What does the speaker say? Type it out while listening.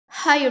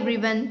Hi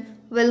everyone,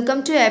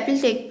 welcome to Apple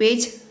Tech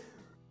page.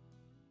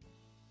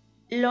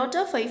 Lot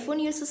of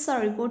iPhone users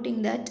are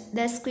reporting that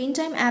their screen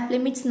time app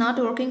limit's not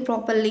working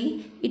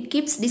properly. It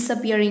keeps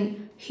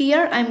disappearing.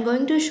 Here I am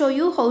going to show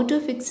you how to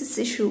fix this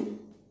issue.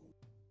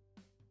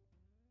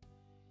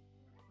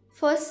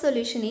 First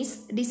solution is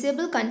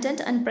disable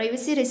content and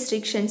privacy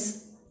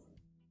restrictions.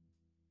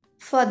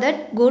 For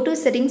that, go to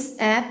Settings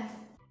app.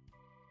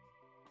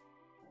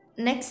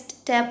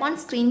 Next, tap on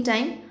Screen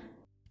Time.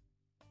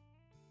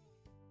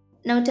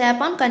 Now tap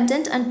on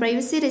Content and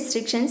Privacy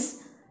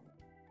Restrictions.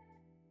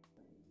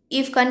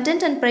 If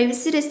content and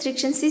privacy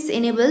restrictions is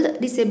enabled,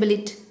 disable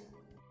it.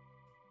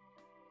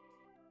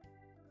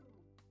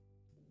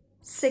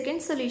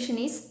 Second solution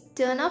is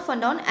turn off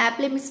and on app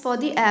limits for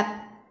the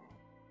app.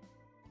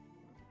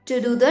 To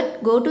do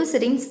that, go to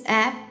Settings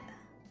app.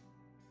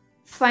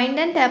 Find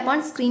and tap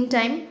on Screen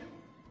Time.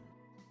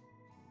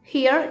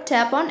 Here,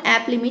 tap on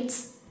App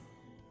Limits.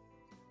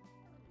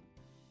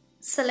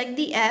 Select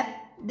the app,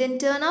 then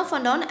turn off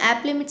and on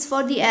app limits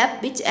for the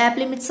app which app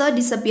limits are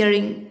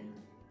disappearing.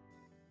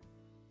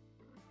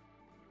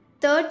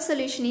 Third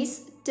solution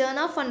is turn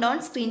off and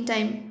on screen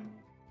time.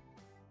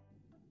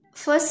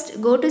 First,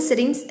 go to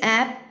Settings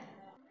app.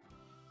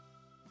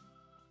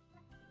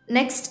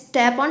 Next,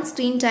 tap on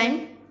Screen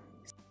Time.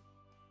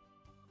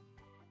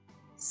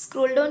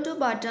 Scroll down to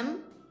bottom,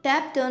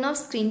 tap Turn off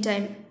Screen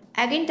Time.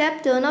 Again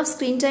tap Turn off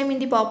Screen Time in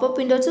the pop-up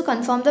window to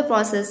confirm the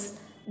process.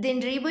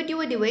 Then reboot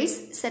your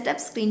device, set up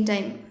screen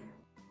time.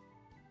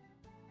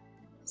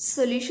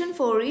 Solution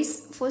 4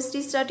 is first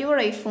restart your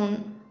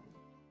iPhone.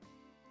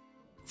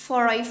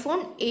 For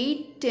iPhone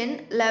 8,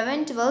 10,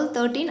 11, 12,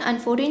 13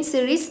 and 14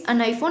 series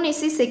and iPhone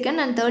SE 2nd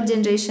and 3rd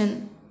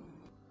generation.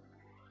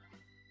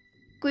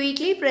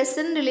 Quickly press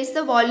and release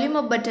the volume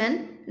up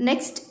button.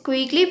 Next,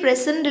 quickly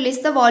press and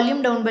release the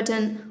volume down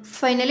button.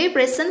 Finally,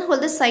 press and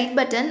hold the side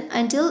button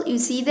until you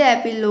see the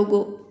Apple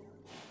logo.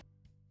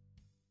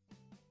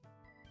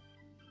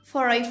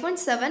 For iPhone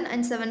 7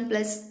 and 7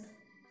 Plus,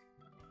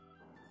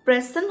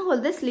 press and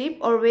hold the sleep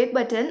or wake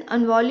button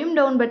and volume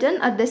down button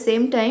at the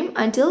same time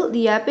until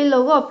the Apple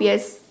logo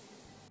appears.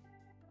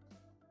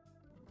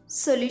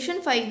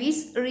 Solution 5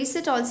 is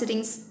reset all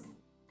settings.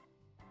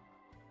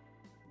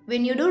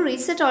 When you do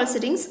reset all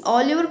settings,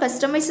 all your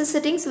customized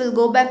settings will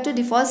go back to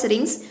default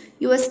settings.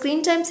 Your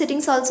screen time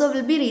settings also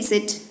will be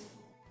reset.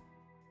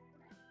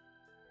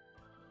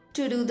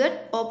 To do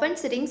that, open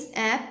Settings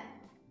app.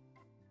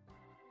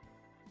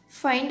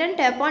 Find and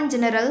tap on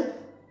General.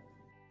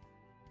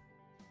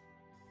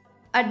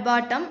 At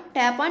bottom,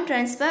 tap on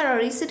Transfer or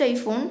Reset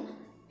iPhone.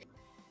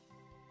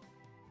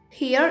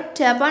 Here,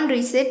 tap on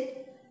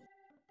Reset.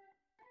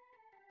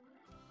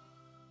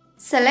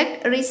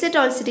 Select Reset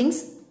all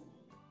settings.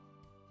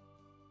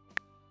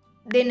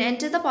 Then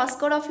enter the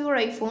passcode of your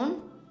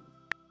iPhone.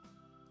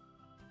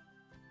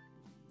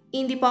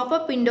 In the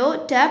pop-up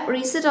window, tap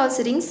Reset all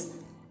settings.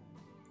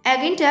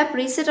 Again tap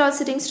Reset all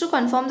settings to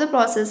confirm the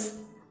process.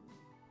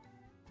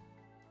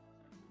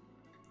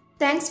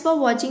 Thanks for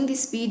watching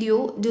this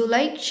video. Do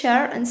like,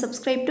 share and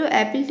subscribe to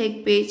Apple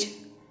Tech page.